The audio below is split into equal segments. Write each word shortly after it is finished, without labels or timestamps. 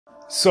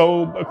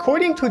So,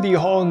 according to the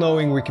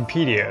all-knowing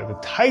Wikipedia, the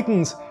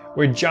Titans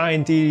were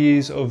giant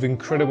deities of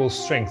incredible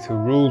strength who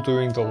ruled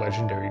during the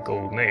legendary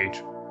Golden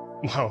Age.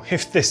 Wow,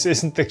 if this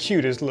isn't the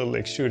cutest little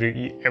extruder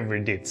you ever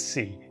did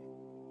see.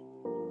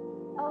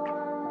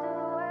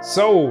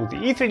 So, the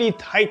E3D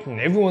Titan,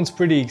 everyone's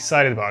pretty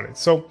excited about it.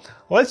 So,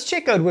 let's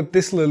check out what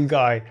this little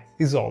guy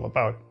is all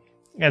about.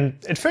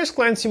 And at first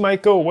glance you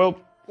might go, well,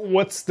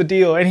 what's the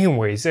deal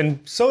anyways?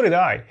 And so did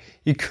I.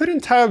 You could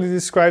entirely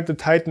describe the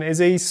Titan as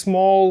a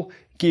small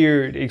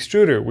geared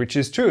extruder, which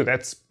is true,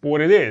 that's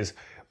what it is.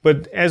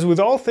 But as with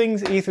all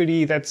things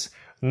E3D, that's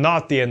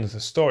not the end of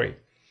the story.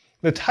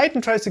 The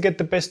Titan tries to get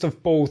the best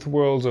of both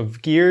worlds of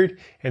geared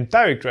and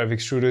direct drive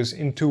extruders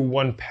into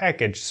one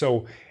package,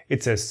 so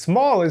it's as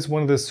small as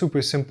one of the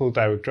super simple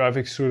direct drive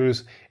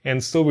extruders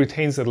and still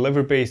retains the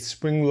lever-based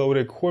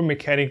spring-loaded core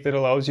mechanic that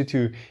allows you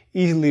to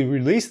easily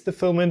release the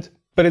filament,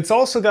 but it's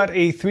also got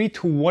a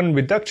 3:1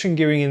 reduction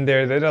gearing in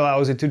there that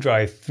allows it to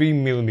dry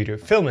 3mm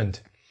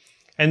filament.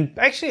 And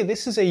actually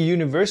this is a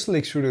universal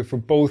extruder for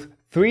both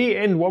 3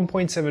 and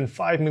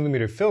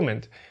 1.75mm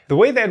filament. The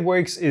way that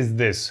works is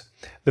this.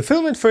 The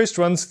filament first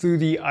runs through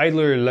the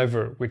idler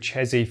lever, which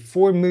has a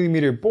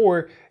 4mm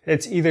bore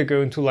that's either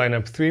going to line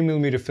up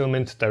 3mm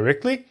filament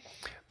directly,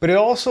 but it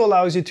also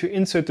allows you to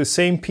insert the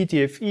same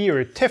PTFE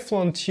or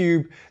Teflon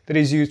tube that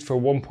is used for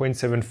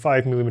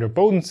 1.75mm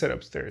Bowden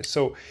setups there.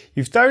 So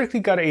you've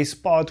directly got a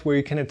spot where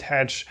you can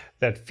attach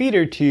that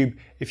feeder tube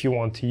if you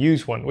want to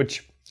use one,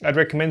 which I'd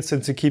recommend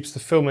since it keeps the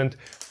filament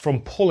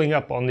from pulling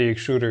up on the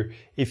extruder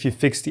if you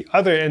fix the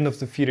other end of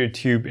the feeder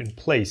tube in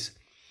place.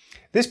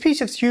 This piece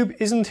of tube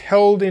isn't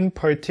held in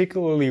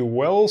particularly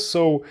well,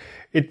 so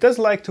it does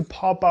like to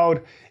pop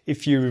out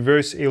if you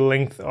reverse a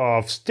length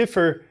of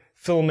stiffer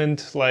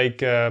filament like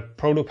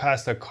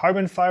Protopasta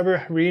carbon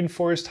fiber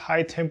reinforced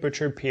high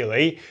temperature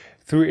PLA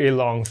through a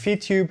long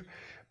feed tube,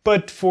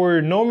 but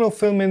for normal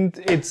filament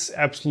it's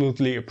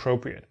absolutely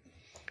appropriate.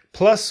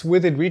 Plus,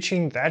 with it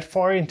reaching that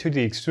far into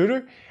the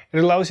extruder, it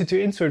allows you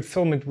to insert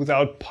filament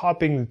without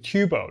popping the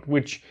tube out,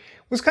 which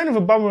was kind of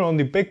a bummer on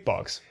the big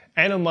box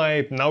and on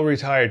my now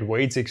retired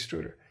Wade's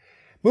extruder.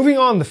 Moving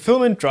on, the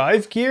filament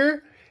drive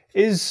gear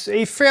is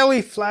a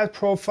fairly flat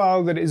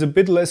profile that is a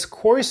bit less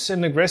coarse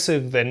and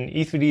aggressive than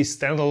E3D's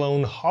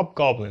standalone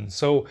Hobgoblin,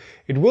 so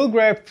it will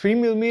grab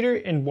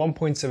 3mm and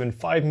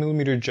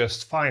 1.75mm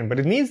just fine, but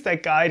it needs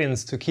that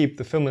guidance to keep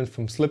the filament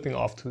from slipping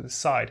off to the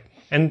side.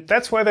 And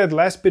that's where that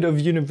last bit of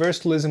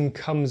universalism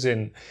comes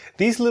in.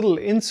 These little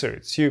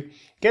inserts, you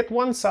get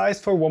one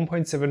size for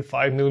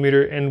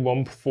 1.75mm and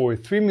one for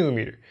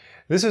 3mm.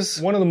 This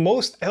is one of the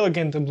most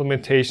elegant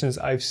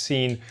implementations I've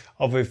seen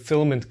of a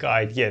filament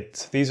guide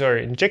yet. These are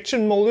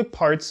injection molded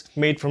parts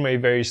made from a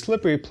very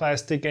slippery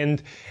plastic,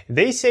 and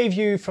they save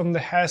you from the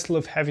hassle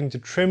of having to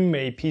trim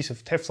a piece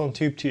of Teflon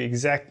tube to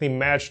exactly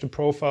match the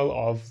profile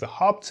of the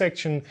hob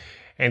section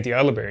and the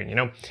idler bearing, you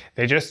know,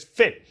 they just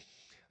fit.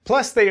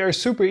 Plus they are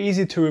super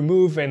easy to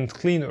remove and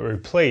clean or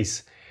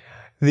replace.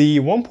 The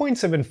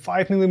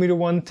 1.75mm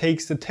one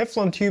takes the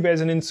Teflon tube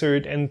as an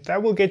insert, and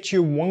that will get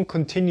you one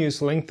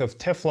continuous length of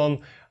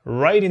Teflon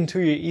right into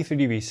your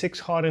E3D V6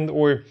 hot end,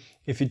 or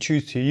if you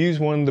choose to use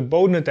one, the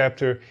Bowden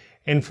adapter,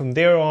 and from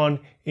there on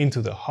into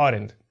the hot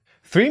end.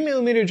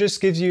 3mm just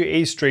gives you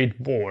a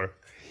straight bore.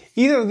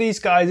 Either of these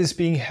guys is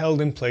being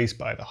held in place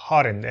by the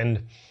hot end,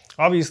 and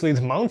obviously the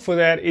mount for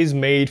that is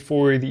made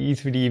for the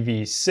E3D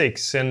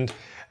V6, and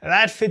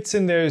that fits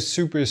in there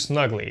super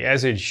snugly,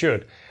 as it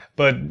should.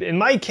 But in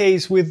my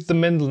case with the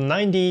Mendel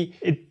 90,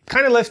 it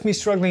kind of left me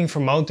struggling for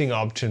mounting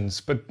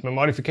options, but my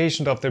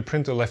modification of their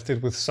printer left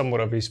it with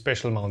somewhat of a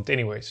special mount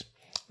anyways.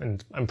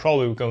 And I'm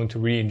probably going to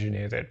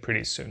re-engineer that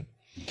pretty soon.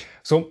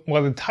 So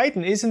while the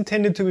Titan is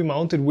intended to be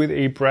mounted with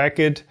a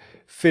bracket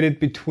fitted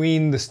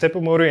between the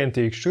stepper motor and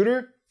the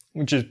extruder,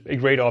 which is a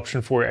great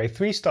option for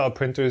i3 style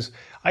printers,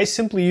 I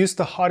simply used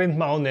the hot end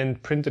mount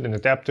and printed an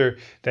adapter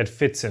that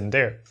fits in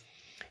there.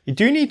 You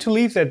do need to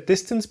leave that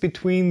distance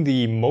between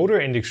the motor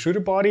and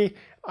extruder body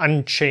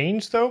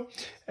unchanged though,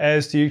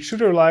 as the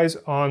extruder relies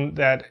on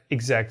that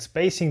exact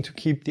spacing to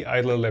keep the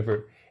idler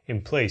lever in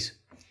place.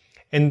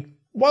 And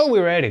while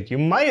we're at it, you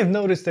might have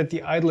noticed that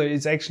the idler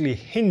is actually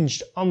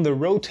hinged on the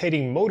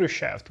rotating motor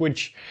shaft,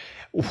 which,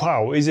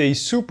 wow, is a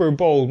super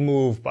bold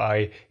move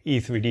by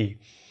E3D.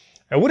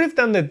 I would have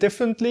done that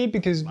differently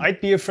because I'd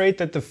be afraid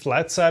that the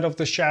flat side of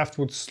the shaft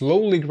would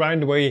slowly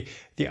grind away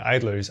the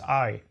idler's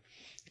eye.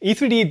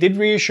 E3D did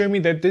reassure me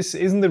that this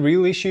isn't the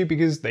real issue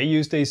because they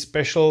used a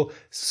special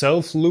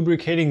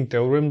self-lubricating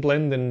Delrin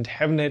blend and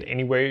haven't had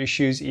any wear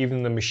issues even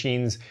in the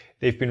machines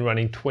they've been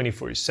running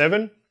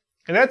 24/7.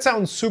 And that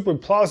sounds super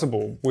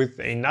plausible with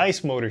a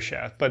nice motor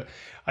shaft, but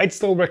I'd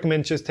still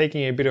recommend just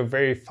taking a bit of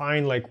very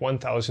fine like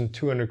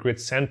 1200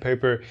 grit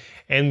sandpaper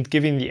and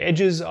giving the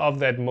edges of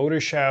that motor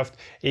shaft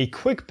a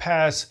quick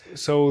pass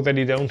so that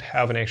you don't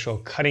have an actual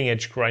cutting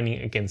edge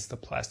grinding against the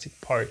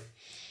plastic part.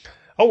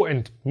 Oh,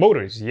 and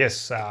motors,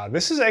 yes,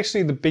 this is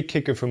actually the big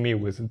kicker for me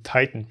with the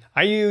Titan.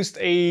 I used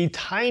a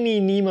tiny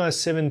NEMA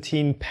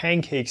 17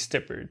 pancake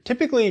stepper.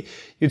 Typically,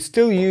 you'd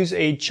still use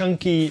a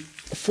chunky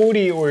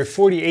 40 or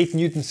 48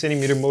 Newton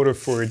centimeter motor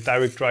for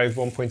direct drive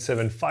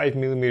 1.75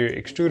 millimeter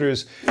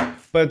extruders,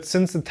 but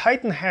since the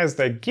Titan has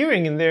that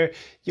gearing in there,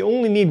 you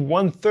only need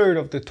 1/3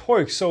 of the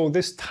torque, so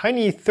this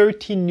tiny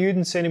 13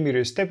 Newton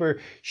centimeter stepper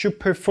should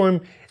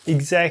perform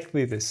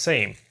exactly the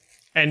same.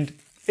 And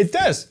it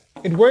does!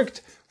 It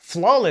worked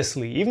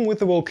flawlessly, even with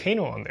the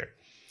volcano on there.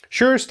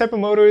 Sure, stepper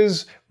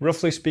motors,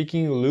 roughly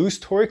speaking, lose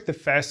torque the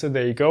faster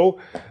they go,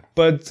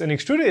 but an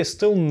extruder is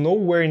still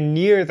nowhere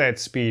near that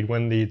speed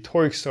when the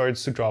torque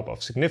starts to drop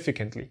off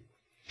significantly.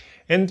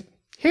 And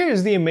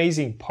here's the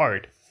amazing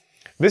part.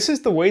 This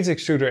is the weights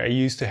extruder I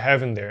used to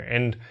have in there,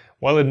 and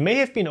while it may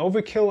have been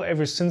overkill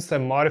ever since I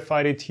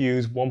modified it to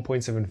use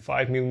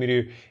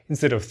 1.75mm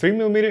instead of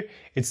 3mm,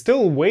 it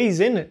still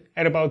weighs in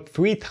at about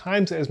 3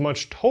 times as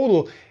much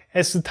total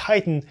as the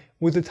Titan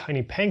with the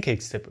tiny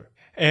pancake stepper.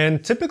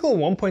 And typical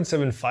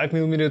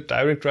 1.75mm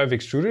direct drive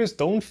extruders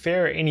don't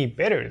fare any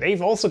better.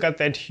 They've also got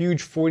that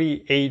huge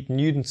 48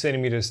 Newton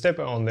centimeter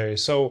stepper on there,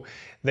 so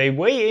they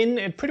weigh in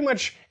at pretty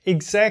much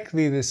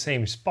exactly the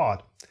same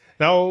spot.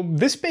 Now,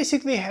 this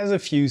basically has a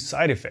few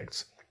side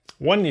effects.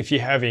 One, if you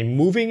have a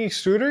moving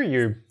extruder,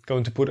 you're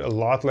going to put a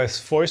lot less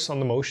force on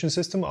the motion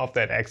system of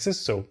that axis,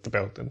 so the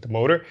belt and the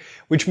motor,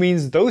 which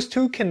means those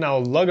two can now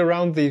lug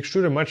around the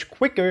extruder much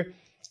quicker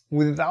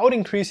without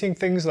increasing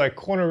things like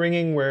corner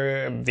ringing,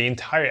 where the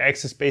entire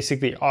axis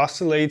basically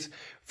oscillates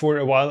for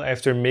a while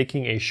after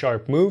making a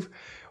sharp move.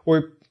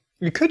 Or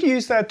you could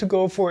use that to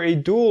go for a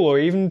dual or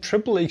even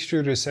triple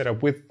extruder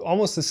setup with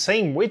almost the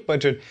same weight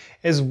budget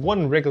as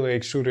one regular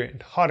extruder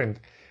and hot end.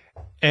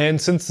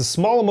 And since the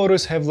smaller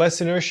motors have less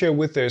inertia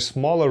with their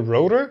smaller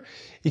rotor,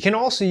 you can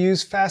also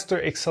use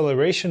faster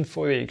acceleration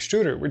for the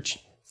extruder, which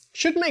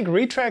should make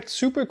retract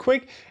super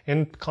quick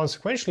and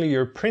consequently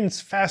your prints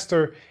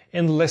faster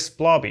and less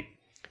blobby.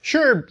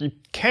 Sure, you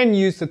can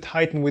use the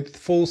Titan with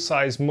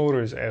full-size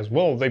motors as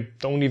well. They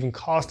don't even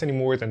cost any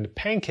more than the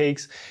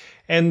pancakes.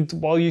 And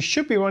while you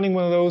should be running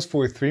one of those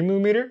for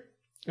 3mm,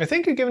 I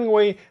think you're giving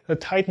away the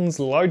Titan's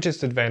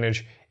largest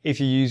advantage if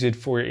you use it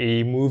for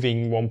a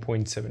moving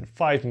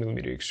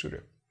 1.75mm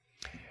extruder.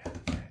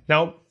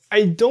 Now,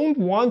 I don't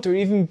want or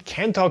even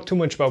can talk too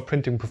much about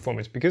printing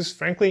performance because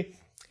frankly,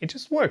 it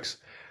just works.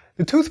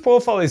 The tooth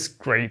profile is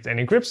great and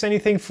it grips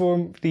anything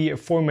from the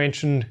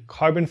aforementioned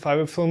carbon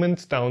fiber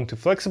filament down to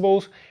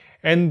flexibles.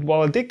 And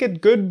while I did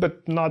get good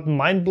but not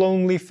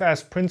mind-blowingly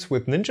fast prints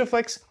with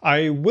NinjaFlex,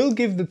 I will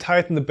give the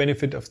Titan the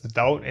benefit of the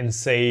doubt and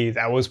say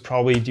that was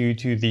probably due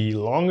to the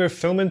longer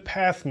filament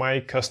path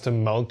my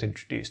custom mount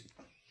introduced.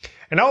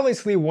 And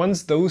obviously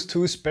once those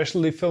two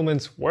specialty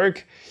filaments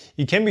work,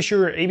 you can be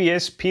sure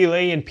ABS,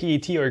 PLA and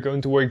PET are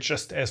going to work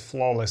just as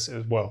flawless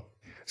as well.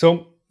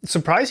 So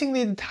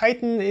surprisingly, the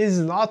Titan is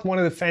not one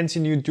of the fancy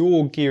new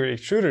dual gear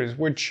extruders,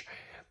 which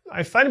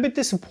I find a bit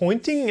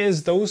disappointing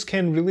as those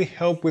can really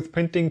help with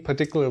printing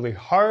particularly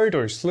hard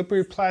or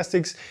slippery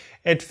plastics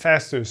at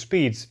faster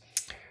speeds.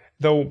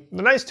 Though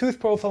the nice tooth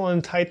profile on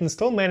the Titan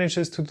still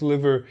manages to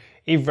deliver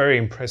a very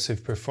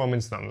impressive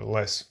performance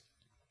nonetheless.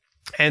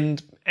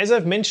 And as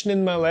I've mentioned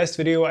in my last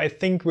video, I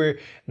think we're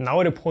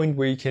now at a point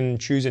where you can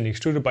choose an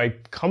extruder by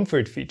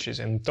comfort features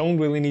and don't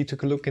really need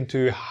to look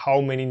into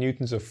how many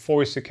newtons of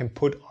force you can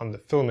put on the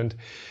filament,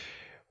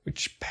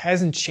 which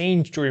hasn't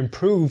changed or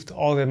improved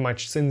all that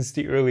much since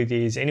the early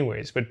days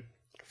anyways, but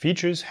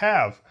features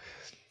have.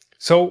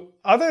 So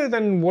other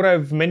than what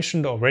I've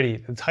mentioned already,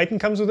 the Titan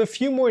comes with a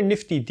few more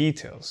nifty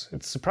details.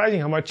 It's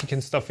surprising how much you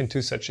can stuff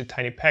into such a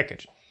tiny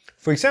package.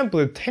 For example,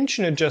 the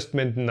tension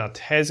adjustment nut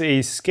has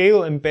a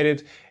scale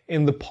embedded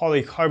in the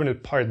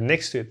polycarbonate part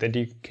next to it that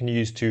you can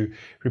use to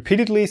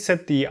repeatedly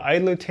set the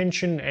idler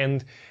tension,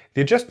 and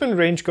the adjustment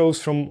range goes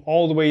from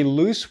all the way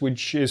loose,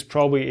 which is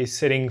probably a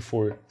setting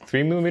for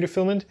 3mm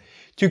filament,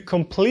 to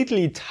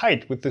completely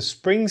tight with the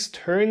springs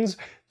turns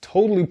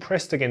totally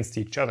pressed against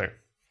each other.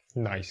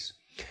 Nice.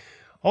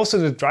 Also,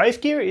 the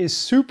drive gear is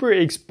super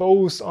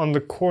exposed on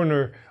the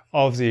corner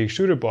of the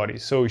extruder body,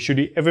 so should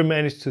you ever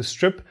manage to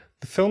strip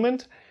the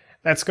filament,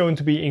 that's going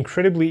to be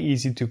incredibly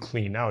easy to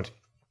clean out.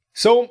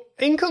 So,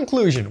 in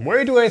conclusion,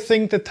 where do I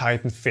think the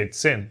Titan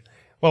fits in?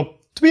 Well,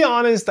 to be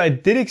honest, I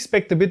did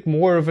expect a bit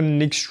more of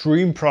an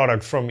extreme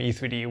product from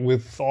E3D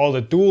with all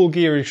the dual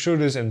gear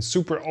extruders and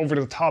super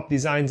over-the-top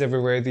designs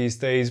everywhere these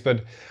days,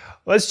 but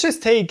let's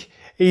just take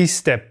a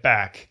step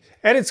back.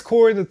 At its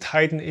core, the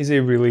Titan is a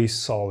really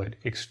solid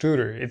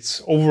extruder.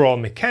 Its overall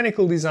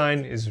mechanical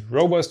design is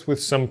robust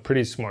with some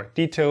pretty smart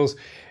details.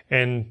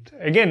 And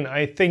again,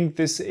 I think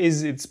this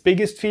is its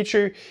biggest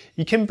feature.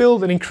 You can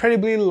build an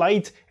incredibly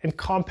light and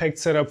compact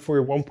setup for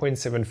a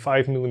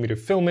 1.75mm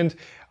filament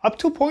up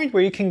to a point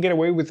where you can get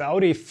away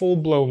without a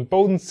full-blown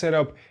Bowden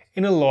setup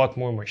in a lot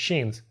more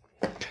machines.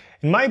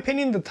 In my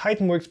opinion, the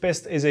Titan works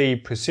best as a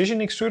precision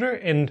extruder,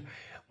 and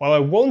while I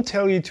won't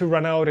tell you to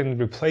run out and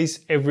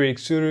replace every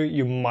extruder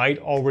you might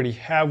already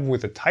have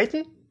with a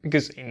Titan,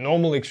 because a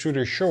normal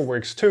extruder sure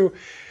works too,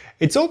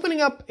 it's opening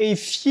up a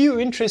few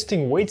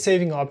interesting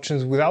weight-saving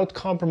options without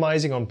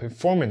compromising on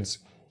performance,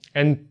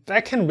 and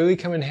that can really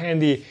come in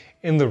handy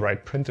in the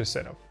right printer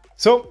setup.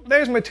 So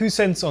there's my 2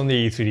 cents on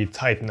the E3D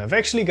Titan. I've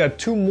actually got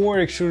 2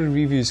 more extruded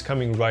reviews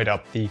coming right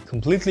up. The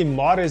completely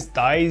modest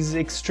dies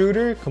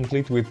extruder,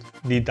 complete with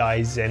the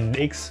dies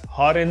NX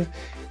hot end,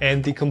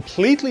 and the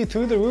completely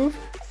through the roof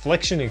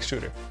flexion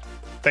extruder.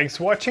 Thanks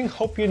for watching,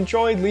 hope you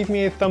enjoyed. Leave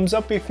me a thumbs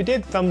up if you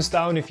did, thumbs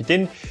down if you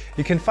didn't.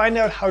 You can find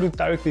out how to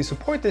directly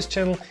support this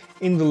channel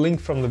in the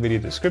link from the video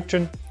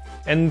description.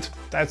 And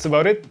that's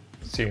about it.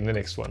 See you in the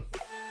next one.